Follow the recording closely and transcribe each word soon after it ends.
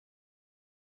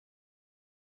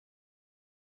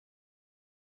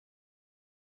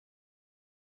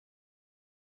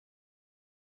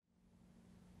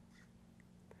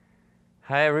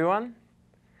Hi everyone.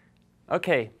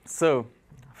 Okay, so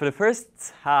for the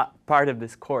first part of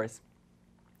this course,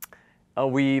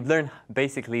 we've learned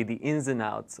basically the ins and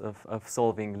outs of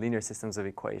solving linear systems of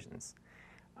equations.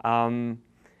 Today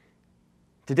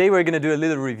we're going to do a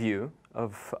little review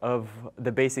of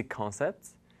the basic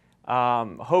concepts.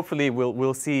 Hopefully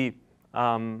we'll see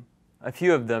a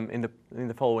few of them in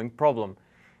the following problem.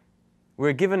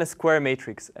 We're given a square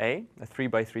matrix A, a 3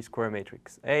 by 3 square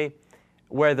matrix A,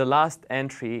 where the last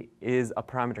entry is a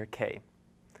parameter k.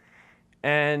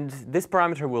 And this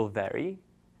parameter will vary,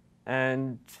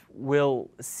 and we'll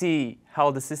see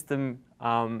how the system,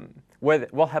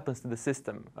 what happens to the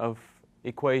system of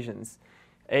equations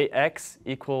ax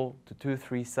equal to 2,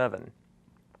 3, 7,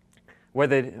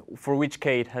 for which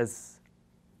k it has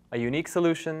a unique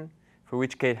solution, for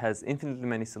which k it has infinitely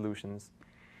many solutions.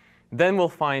 Then we'll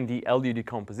find the LU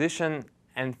decomposition,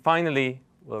 and finally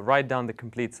we'll write down the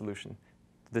complete solution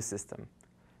to the system.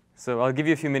 So I'll give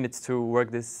you a few minutes to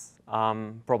work this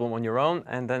problem on your own,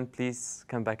 and then please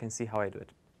come back and see how I do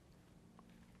it.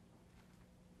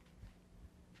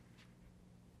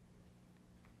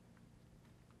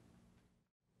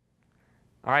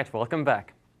 All right, welcome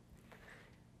back.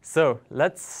 So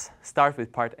let's start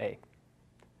with part A.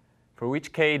 For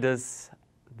which k does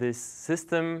this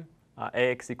system,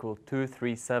 ax equal 2,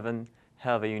 3, 7,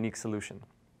 have a unique solution?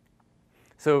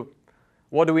 So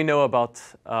what do we know about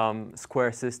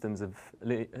square systems of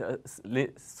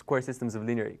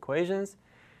linear equations?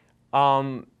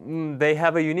 They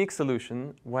have a unique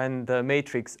solution when the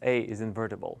matrix A is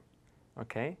invertible.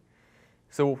 Okay.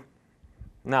 So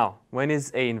now, when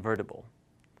is A invertible?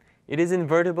 It is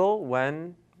invertible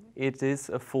when it is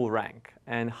a full rank.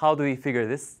 And how do we figure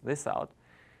this out?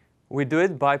 We do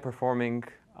it by performing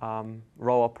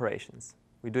row operations.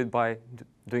 We do it by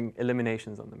doing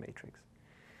eliminations on the matrix.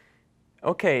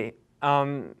 OK,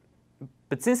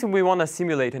 but since we want to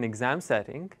simulate an exam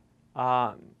setting,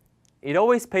 it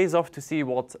always pays off to see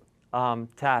what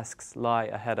tasks lie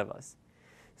ahead of us.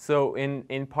 So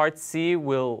in part C,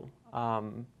 we're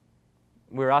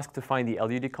asked to find the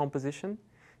LU decomposition.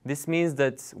 This means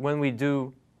that when we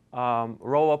do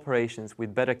row operations,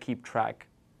 we'd better keep track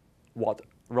what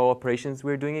row operations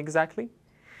we're doing exactly.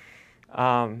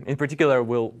 In particular,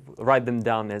 we'll write them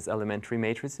down as elementary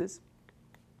matrices.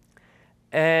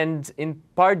 And in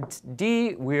part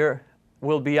D,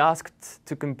 we'll be asked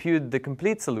to compute the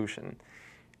complete solution.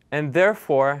 And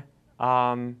therefore,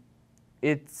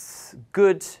 it's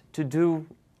good to do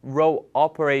row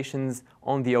operations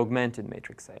on the augmented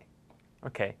matrix A.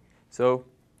 OK, so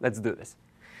let's do this.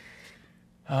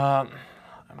 I'm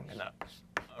going to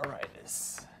write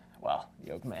this. Well,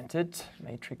 the augmented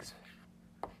matrix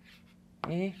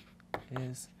A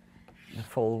is the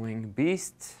following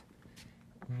beast.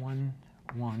 1,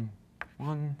 1,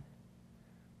 1,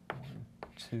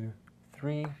 2,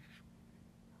 3,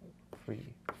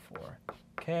 3, 4,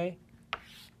 k,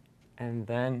 and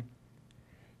then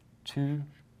 2,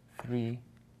 3,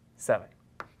 7.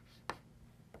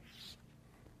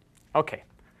 OK,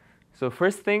 so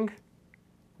first thing,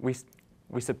 we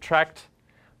subtract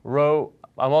a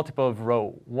multiple of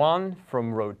row 1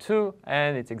 from row 2,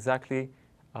 and it's exactly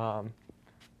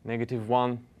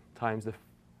 -1 times the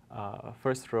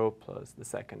first row plus the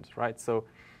second, right? So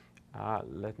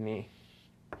let me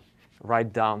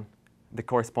write down the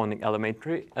corresponding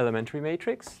elementary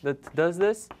matrix that does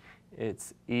this.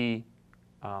 It's E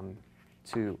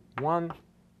 2, 1,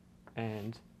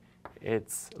 and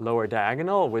it's lower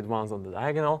diagonal with 1s on the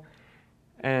diagonal.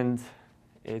 And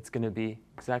it's going to be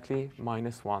exactly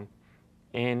 -1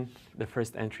 in the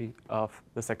first entry of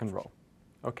the second row.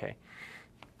 OK.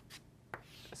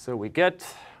 So we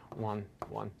get 1,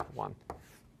 1, 1,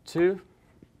 2,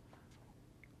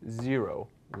 0,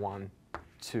 1,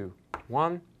 2,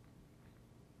 1.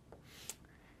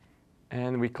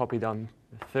 And we copy down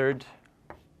the third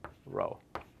row.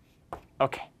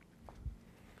 OK.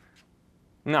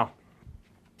 Now,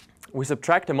 we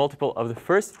subtract a multiple of the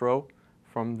first row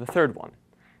from the third one.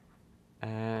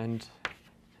 And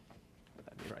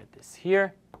let me write this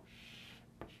here.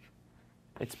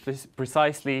 It's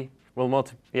precisely, we'll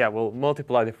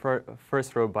multiply the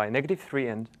first row by -3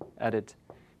 and add it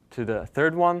to the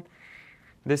third one.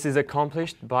 This is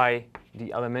accomplished by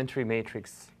the elementary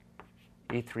matrix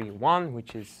E3, 1,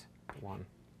 which is 1,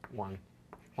 1,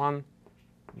 1,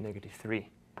 -3,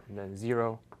 and then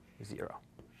 0, 0.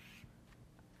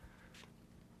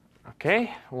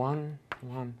 OK, 1,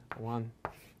 1, 1,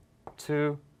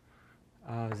 2,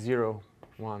 0,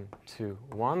 1, 2,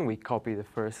 1. We copy the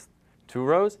first two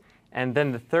rows. And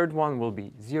then the third one will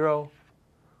be 0,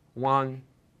 1,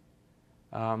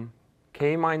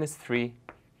 k minus 3,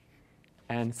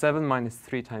 And 7 minus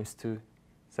 3 times 2,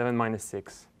 7 minus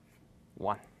 6,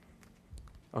 1.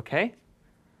 OK?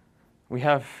 We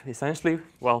have essentially,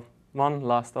 well, one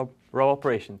last row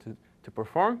operation to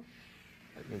perform.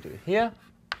 Let me do it here.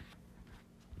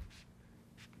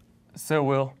 So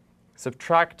we'll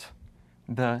subtract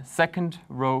the second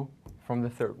row from the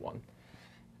third one.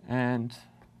 And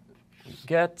we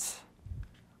get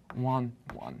 1,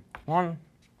 1, 1,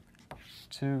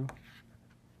 2,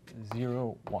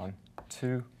 0, 1,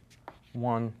 2,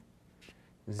 1,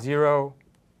 0,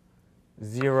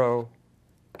 0,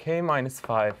 k minus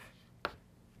 5,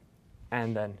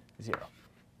 and then 0.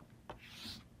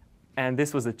 And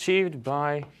this was achieved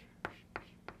by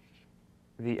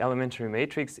the elementary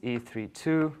matrix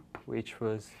E32, which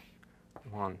was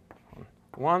 1, 1,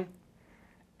 1,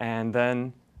 and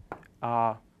then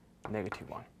negative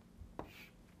 1.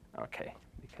 OK,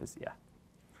 because, yeah,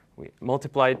 we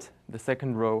multiplied the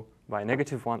second row by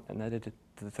negative 1 and added it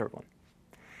to the third one.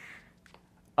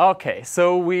 OK,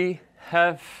 so we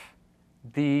have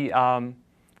the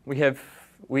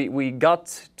we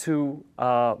got to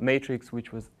a matrix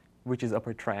which is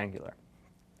upper triangular,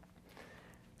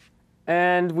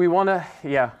 and we want to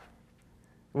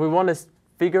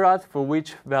figure out for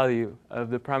which value of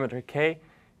the parameter k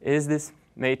is this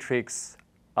matrix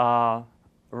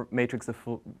matrix of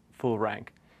full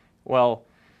rank. Well,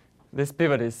 this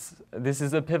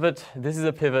is a pivot,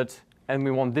 and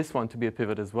we want this one to be a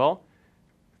pivot as well.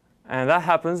 And that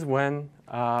happens when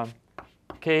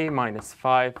k minus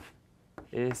 5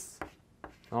 is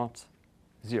not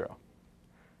 0.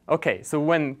 OK, so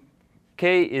when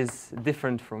k is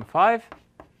different from 5,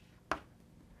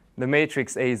 the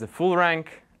matrix A is a full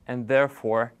rank, and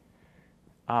therefore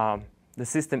the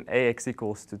system AX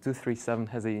equals to 2, 3, 7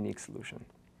 has a unique solution.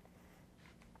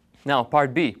 Now,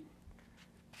 part B.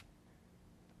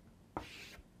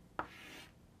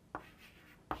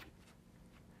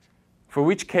 For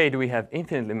which k do we have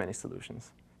infinitely many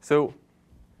solutions? So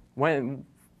when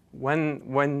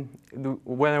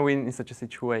are we in such a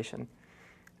situation?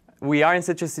 We are in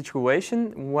such a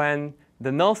situation when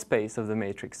the null space of the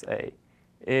matrix A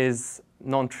is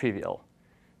non-trivial.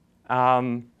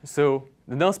 So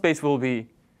the null space will be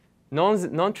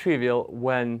non-trivial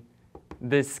when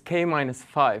this k minus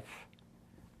 5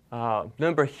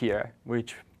 number here,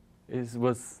 which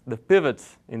was the pivot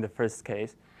in the first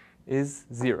case, is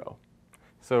 0.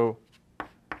 So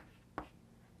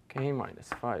k minus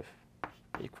 5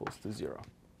 equals to 0.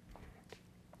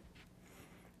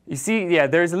 You see, yeah,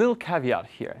 there's a little caveat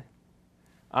here.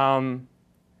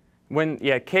 When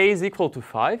k is equal to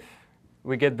 5,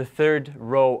 we get the third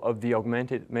row of the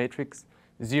augmented matrix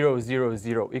 0, 0,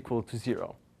 0 equal to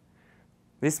 0.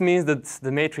 This means that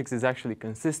the matrix is actually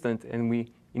consistent, and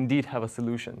we indeed have a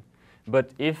solution.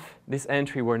 But if this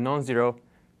entry were non-zero,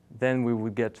 then we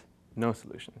would get no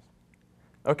solutions.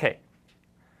 OK.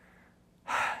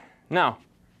 Now,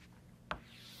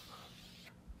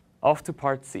 off to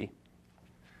part C.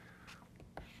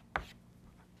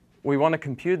 We want to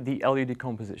compute the LU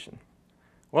decomposition.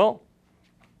 Well,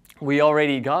 we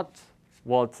already got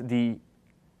what the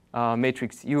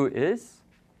matrix U is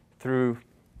through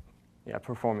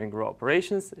performing row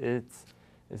operations. It's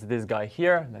this guy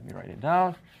here. Let me write it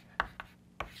down.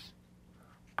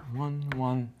 1,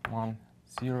 1, 1,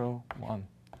 0, 1,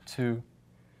 2,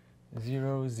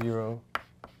 0, 0,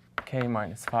 k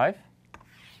minus 5.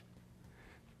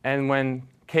 And when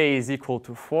k is equal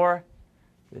to 4,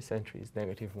 this entry is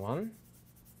negative 1.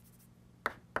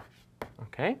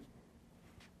 OK.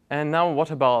 And now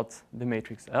what about the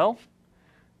matrix L?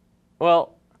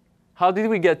 Well, how did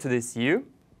we get to this U?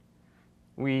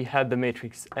 We had the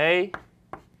matrix A.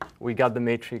 We got the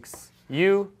matrix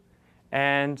U.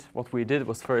 And what we did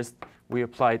was first we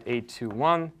applied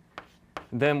A21.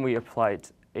 Then we applied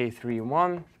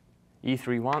A31,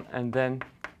 E31, and then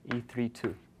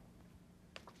E32.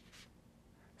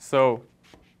 So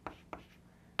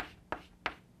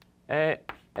A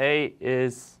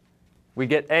is, we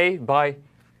get A by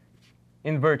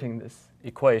inverting this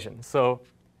equation. So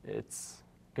it's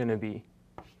going to be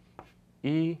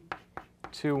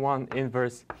E21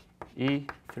 inverse,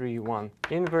 E31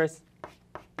 inverse,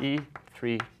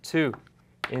 E32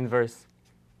 inverse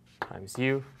times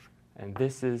U. And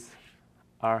this is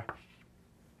our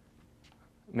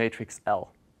matrix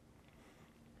L.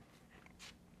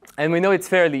 And we know it's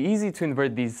fairly easy to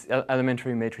invert these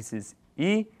elementary matrices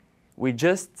E. We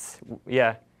just,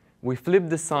 we flip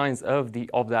the signs of the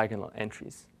off-diagonal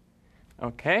entries.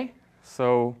 OK,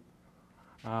 so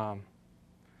I'm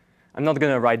not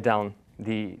going to write down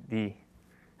the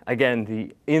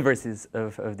inverses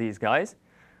of these guys.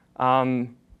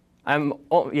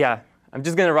 I'm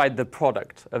just going to write the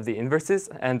product of the inverses,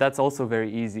 and that's also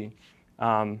very easy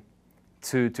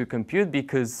to compute,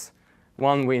 because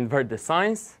when we invert the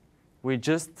signs, we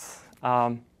just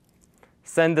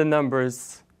send the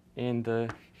numbers in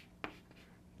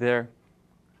their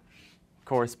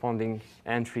corresponding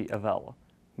entry of L.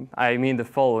 I mean the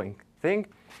following thing.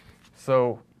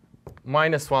 So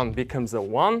 -1 becomes a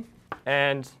 1,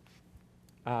 and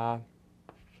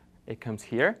it comes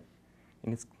here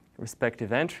in its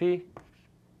respective entry.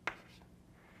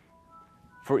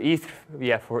 For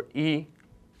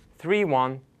E3,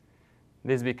 1,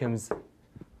 this becomes,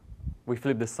 we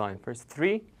flip the sign first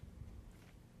 3,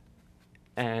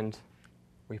 and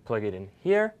we plug it in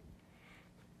here.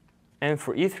 And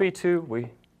for E3, 2,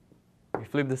 we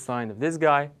flip the sign of this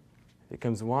guy, it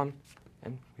becomes 1,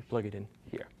 and we plug it in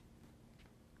here.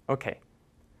 OK.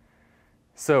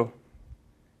 So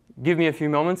give me a few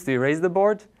moments to erase the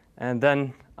board, and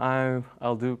then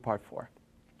I'll do part 4.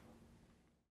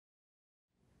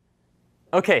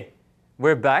 OK,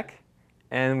 we're back,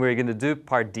 and we're going to do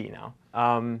part D now.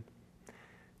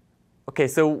 OK,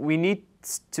 so we need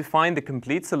to find the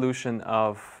complete solution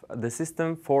of the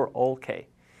system for all k.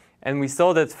 And we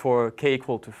saw that for k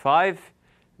equal to 5,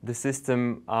 the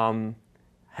system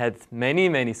had many,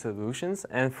 many solutions.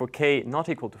 And for k not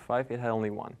equal to 5, it had only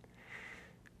 1.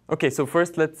 OK, so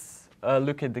first let's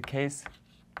look at the case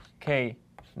k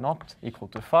not equal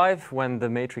to 5 when the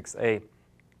matrix A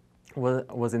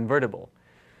was invertible.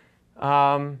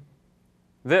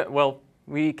 Well,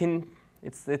 we can.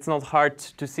 It's not hard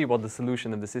to see what the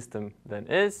solution of the system then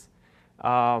is.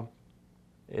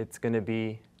 It's going to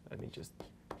be, let me just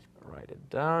write it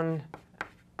down.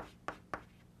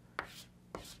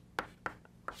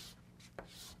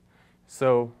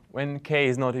 So when k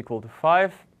is not equal to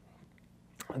 5,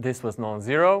 this was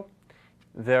non-zero.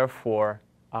 Therefore,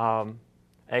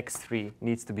 x3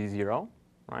 needs to be 0,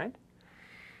 right?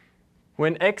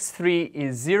 When x3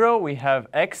 is 0, we have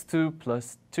x2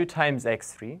 plus 2 times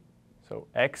x3. So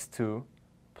x2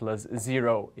 plus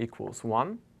 0 equals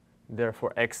 1.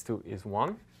 Therefore, x2 is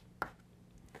 1.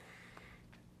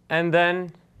 And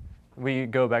then we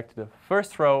go back to the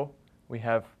first row. We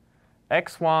have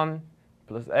x1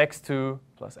 plus x2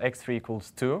 plus x3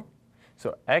 equals 2.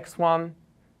 So x1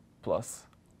 plus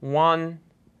 1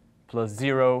 plus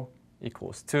 0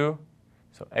 equals 2.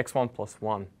 So x1 plus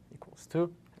 1 equals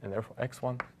 2. And therefore,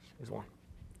 x1 is 1.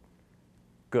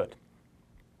 Good.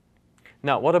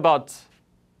 Now, what about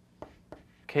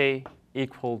k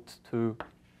equal to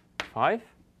 5?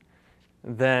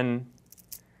 Then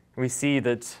we see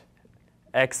that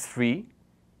x3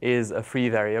 is a free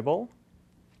variable.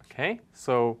 OK,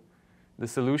 so the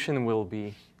solution will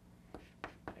be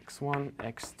x1,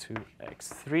 x2,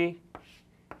 x3.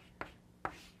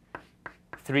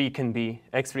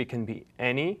 x3 can be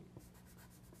any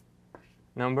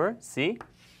number, c.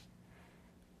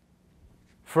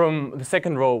 From the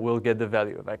second row, we'll get the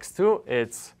value of x2.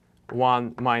 It's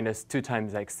 1 minus 2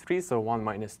 times x3, so 1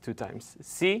 minus 2 times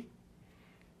c.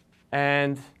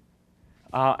 And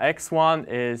x1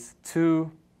 is 2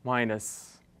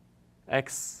 minus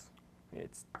x.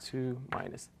 It's 2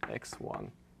 minus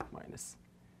x1 minus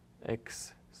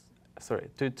x. Sorry,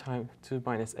 2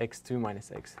 minus x2 minus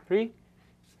x3.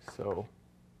 So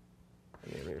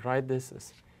let me rewrite this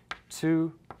as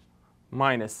 2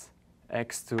 minus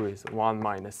x2 is 1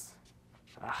 minus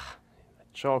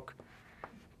chalk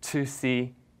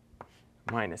 2c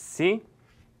minus c,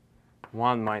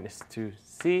 1 minus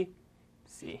 2c,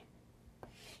 c.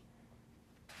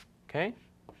 OK?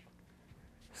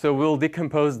 So we'll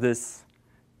decompose this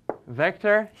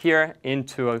vector here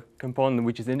into a component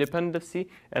which is independent of c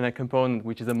and a component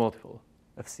which is a multiple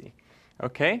of c.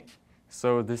 OK?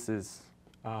 So this is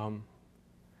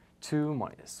 2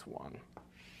 minus 1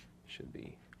 should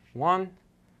be 1,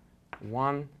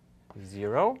 1,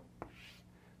 0,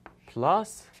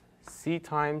 plus c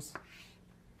times,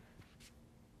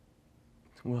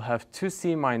 we'll have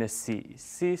 2c minus c,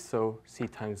 c, so c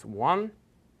times 1.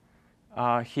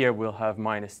 Here we'll have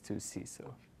minus 2c,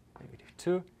 so negative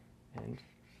 2. And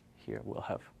here we'll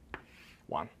have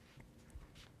 1.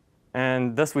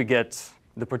 And thus we get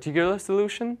the particular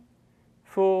solution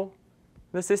for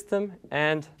the system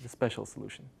and the special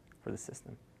solution for the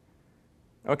system.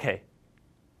 OK,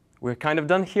 we're kind of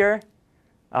done here.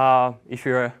 If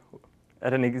you're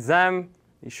at an exam,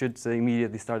 you should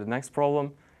immediately start the next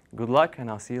problem. Good luck, and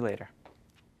I'll see you later.